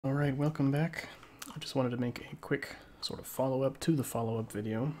Alright, welcome back. I just wanted to make a quick sort of follow-up to the follow-up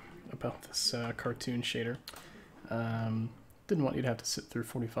video about this cartoon shader. Didn't want you to have to sit through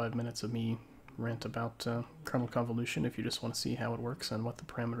 45 minutes of me rant about kernel convolution if you just want to see how it works and what the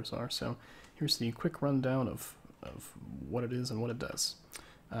parameters are. So here's the quick rundown of what it is and what it does.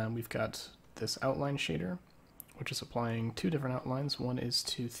 We've got this outline shader, which is applying two different outlines. One is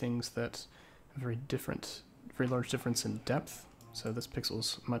to things that have very large difference in depth. So this pixel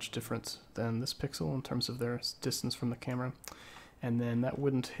is much different than this pixel in terms of their distance from the camera. And then that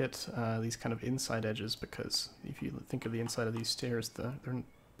wouldn't hit these kind of inside edges, because if you think of the inside of these stairs, they're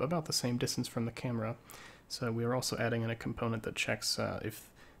about the same distance from the camera. So we are also adding in a component that checks if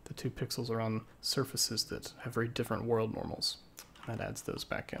the two pixels are on surfaces that have very different world normals. That adds those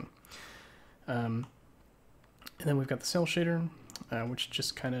back in. And then we've got the cell shader, which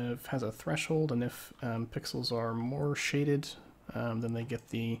just kind of has a threshold, and if pixels are more shaded, then they get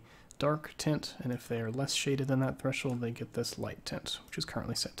the dark tint, and if they are less shaded than that threshold, they get this light tint, which is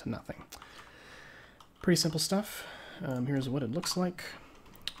currently set to nothing. Pretty simple stuff. Here's what it looks like.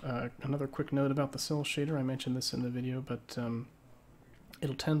 Another quick note about the cell shader, I mentioned this in the video, but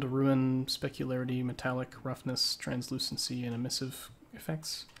it'll tend to ruin specularity, metallic, roughness, translucency, and emissive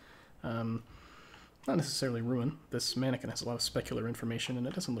effects. Not necessarily ruin. This mannequin has a lot of specular information, and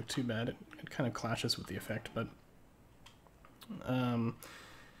it doesn't look too bad. It kind of clashes with the effect, but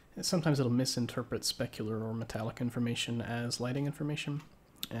sometimes it'll misinterpret specular or metallic information as lighting information.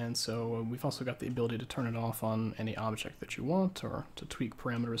 And so we've also got the ability to turn it off on any object that you want, or to tweak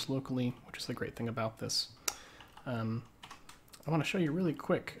parameters locally, which is the great thing about this. I want to show you really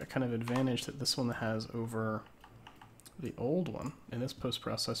quick a kind of advantage that this one has over the old one. And this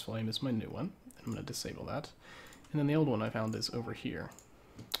post-process volume is my new one. I'm going to disable that. And then the old one I found is over here.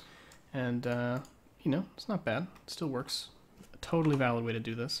 And, you know, it's not bad. It still works. A totally valid way to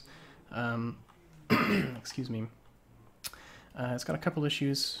do this. Excuse me. It's got a couple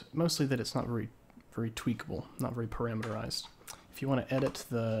issues, mostly that it's not very tweakable, not very parameterized. If you want to edit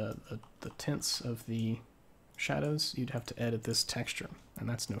the tints of the shadows, you'd have to edit this texture, and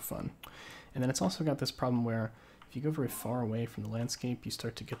that's no fun. And then it's also got this problem where if you go very far away from the landscape, you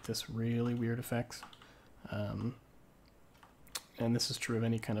start to get this really weird effect. And this is true of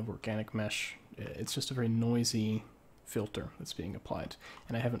any kind of organic mesh. It's just a very noisy filter that's being applied,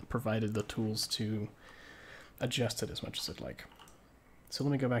 and I haven't provided the tools to adjust it as much as I'd like. So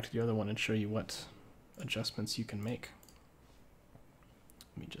let me go back to the other one and show you what adjustments you can make.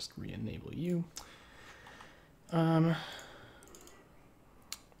 Let me just re-enable you. Gone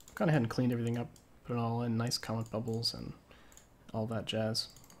ahead and cleaned everything up, put it all in nice comment bubbles and all that jazz.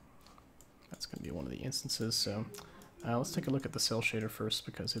 That's going to be one of the instances. So let's take a look at the cell shader first,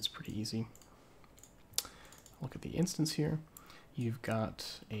 because it's pretty easy. Look at the instance here. You've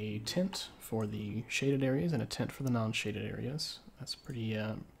got a tint for the shaded areas and a tint for the non-shaded areas. That's pretty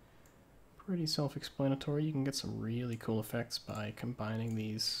self-explanatory. You can get some really cool effects by combining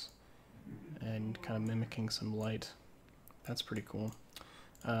these and kind of mimicking some light. That's pretty cool.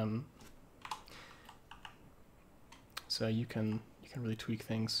 So you can really tweak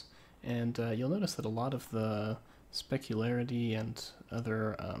things, and you'll notice that a lot of the specularity and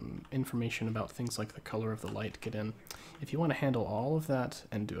other information about things like the color of the light get in. If you want to handle all of that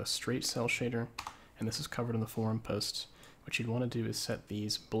and do a straight cell shader, and this is covered in the forum post, what you'd want to do is set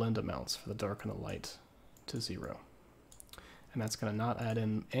these blend amounts for the dark and the light to 0. And that's going to not add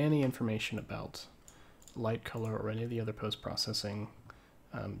in any information about light color or any of the other post-processing,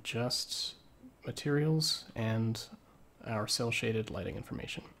 just materials and our cell-shaded lighting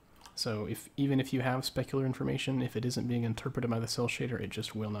information. So even if you have specular information, if it isn't being interpreted by the cell shader, it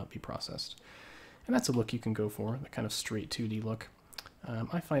just will not be processed. And that's a look you can go for, the kind of straight 2D look.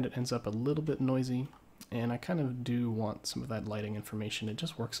 I find it ends up a little bit noisy, and I kind of do want some of that lighting information. It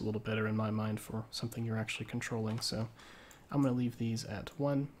just works a little better in my mind for something you're actually controlling, so I'm going to leave these at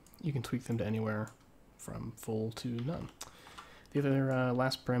 1. You can tweak them to anywhere from full to none. The other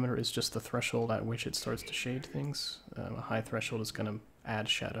last parameter is just the threshold at which it starts to shade things. A high threshold is going to add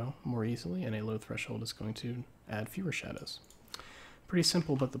shadow more easily, and a low threshold is going to add fewer shadows. Pretty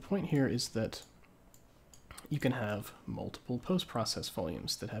simple, but the point here is that you can have multiple post-process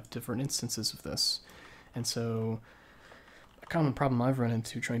volumes that have different instances of this. And so a common problem I've run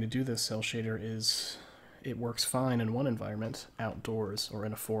into trying to do this cell shader is it works fine in one environment, outdoors or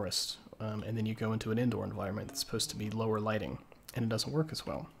in a forest, and then you go into an indoor environment that's supposed to be lower lighting, and it doesn't work as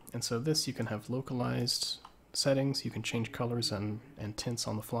well. And so this, you can have localized settings, you can change colors and tints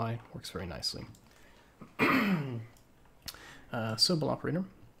on the fly. Works very nicely. Sobel operator,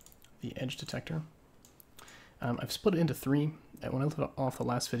 the edge detector. I've split it into three. When I left off the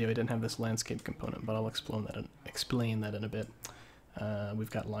last video, I didn't have this landscape component, but I'll explain that in a bit.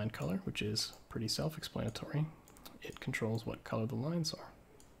 We've got line color, which is pretty self-explanatory. It controls what color the lines are.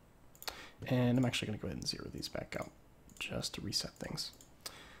 And I'm actually going to go ahead and zero these back out, just to reset things.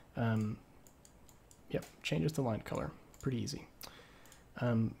 Yep, changes the line color. Pretty easy.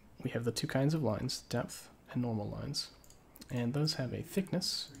 We have the two kinds of lines, depth and normal lines. And those have a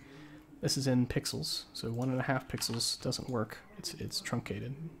thickness. This is in pixels, so 1.5 pixels doesn't work. It's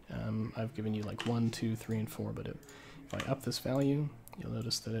truncated. I've given you like 1, 2, 3, and 4, but if I up this value, you'll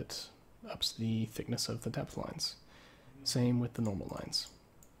notice that it ups the thickness of the depth lines. Same with the normal lines.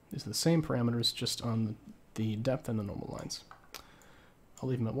 These are the same parameters, just on the depth and the normal lines. I'll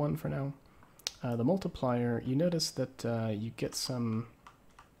leave them at 1 for now. The multiplier, you notice that you get some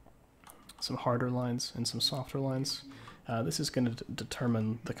harder lines and some softer lines. This is going to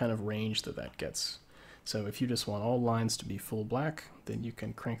determine the kind of range that gets. So if you just want all lines to be full black, then you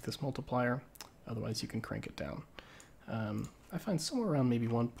can crank this multiplier. Otherwise, you can crank it down. I find somewhere around maybe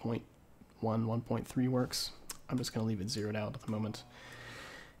 1.1, 1.3 works. I'm just going to leave it zeroed out at the moment.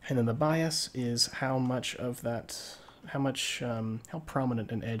 And then the bias is how much of that, how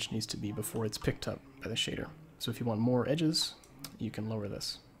prominent an edge needs to be before it's picked up by the shader. So if you want more edges, you can lower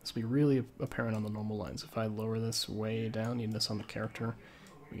this. This will be really apparent on the normal lines. If I lower this way down, you notice on the character,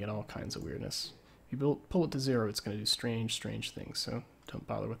 we get all kinds of weirdness. If you pull it to 0, it's going to do strange things, so don't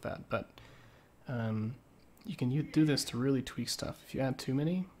bother with that. But you can do this to really tweak stuff. If you add too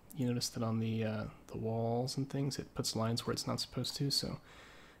many, you notice that on the walls and things, it puts lines where it's not supposed to, so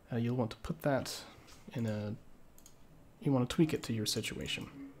you'll want to put that in you want to tweak it to your situation.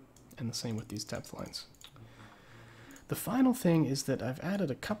 And the same with these depth lines. The final thing is that I've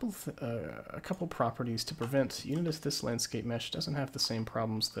added a couple properties to prevent. You notice this landscape mesh doesn't have the same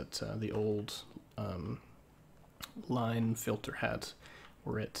problems that the old line filter had,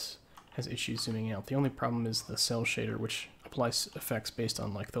 where it has issues zooming out. The only problem is the cell shader, which applies effects based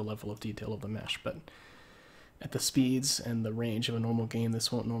on like the level of detail of the mesh. But at the speeds and the range of a normal game,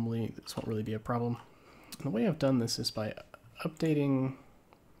 this won't really be a problem. And the way I've done this is by updating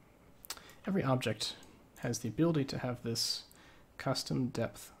every object. Has the ability to have this custom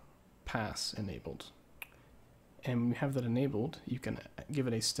depth pass enabled. And when you have that enabled, you can give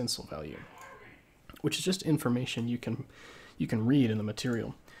it a stencil value, which is just information you can read in the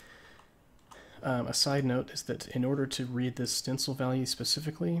material. A side note is that in order to read this stencil value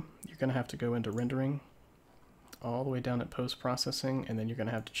specifically, you're going to have to go into rendering all the way down at post-processing, and then you're going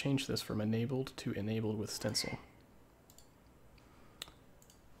to have to change this from enabled to enabled with stencil.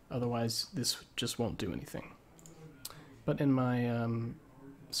 Otherwise, this just won't do anything. But in my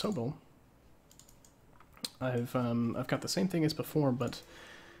Sobel, I've got the same thing as before, but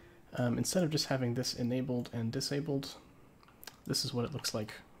instead of just having this enabled and disabled, this is what it looks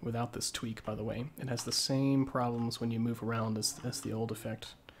like without this tweak, by the way. It has the same problems when you move around as the old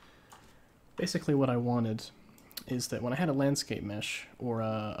effect. Basically what I wanted is that when I had a landscape mesh, or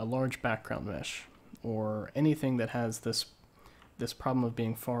a large background mesh, or anything that has this problem of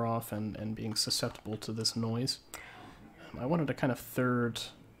being far off and being susceptible to this noise, I wanted a kind of third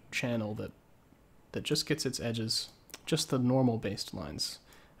channel that just gets its edges, just the normal based lines.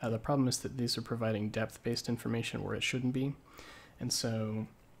 The problem is that these are providing depth-based information where it shouldn't be, and so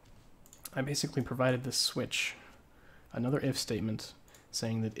I basically provided this switch, another if statement,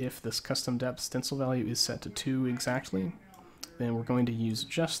 saying that if this custom depth stencil value is set to 2 exactly, then we're going to use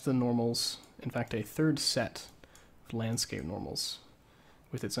just the normals, in fact a third set of landscape normals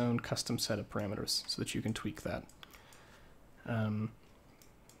with its own custom set of parameters so that you can tweak that.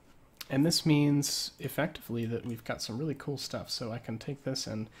 And this means effectively that we've got some really cool stuff. So I can take this,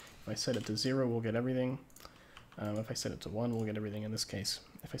 and if I set it to 0, we'll get everything. If I set it to 1, we'll get everything in this case.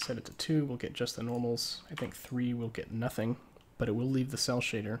 If I set it to 2, we'll get just the normals. I think 3 will get nothing, but it will leave the cell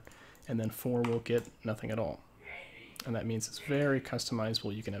shader, and then 4 will get nothing at all. And that means it's very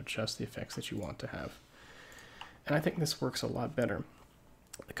customizable. You can have just the effects that you want to have. And I think this works a lot better.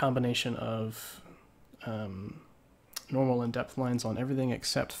 The combination of normal and depth lines on everything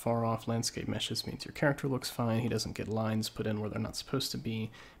except far off landscape meshes means your character looks fine. He doesn't get lines put in where they're not supposed to be,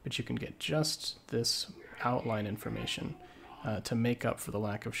 but you can get just this outline information to make up for the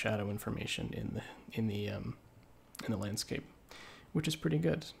lack of shadow information in the landscape, which is pretty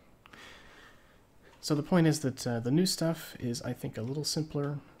good. So the point is that the new stuff is, I think, a little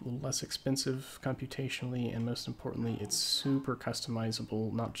simpler, a little less expensive computationally, and most importantly, it's super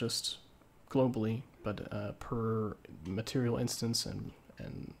customizable, not just globally, but per material instance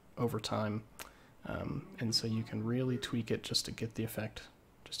and over time. And so you can really tweak it just to get the effect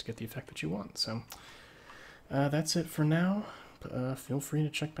that you want. So That's it for now. Feel free to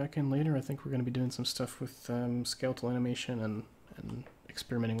check back in later. I think we're going to be doing some stuff with skeletal animation and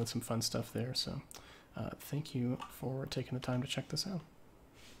experimenting with some fun stuff there. So thank you for taking the time to check this out.